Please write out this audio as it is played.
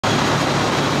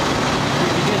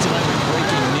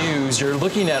News. You're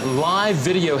looking at live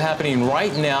video happening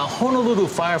right now. Honolulu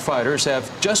firefighters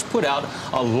have just put out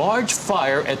a large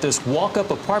fire at this walk-up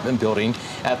apartment building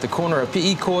at the corner of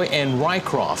Piikoi and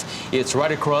Rycroft. It's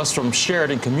right across from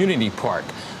Sheridan Community Park.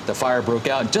 The fire broke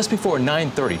out just before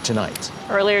 9:30 tonight.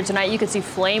 Earlier tonight, you could see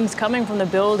flames coming from the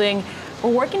building.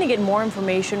 We're working to get more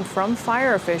information from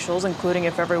fire officials, including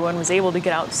if everyone was able to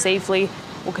get out safely.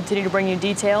 We'll continue to bring you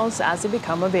details as they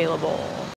become available.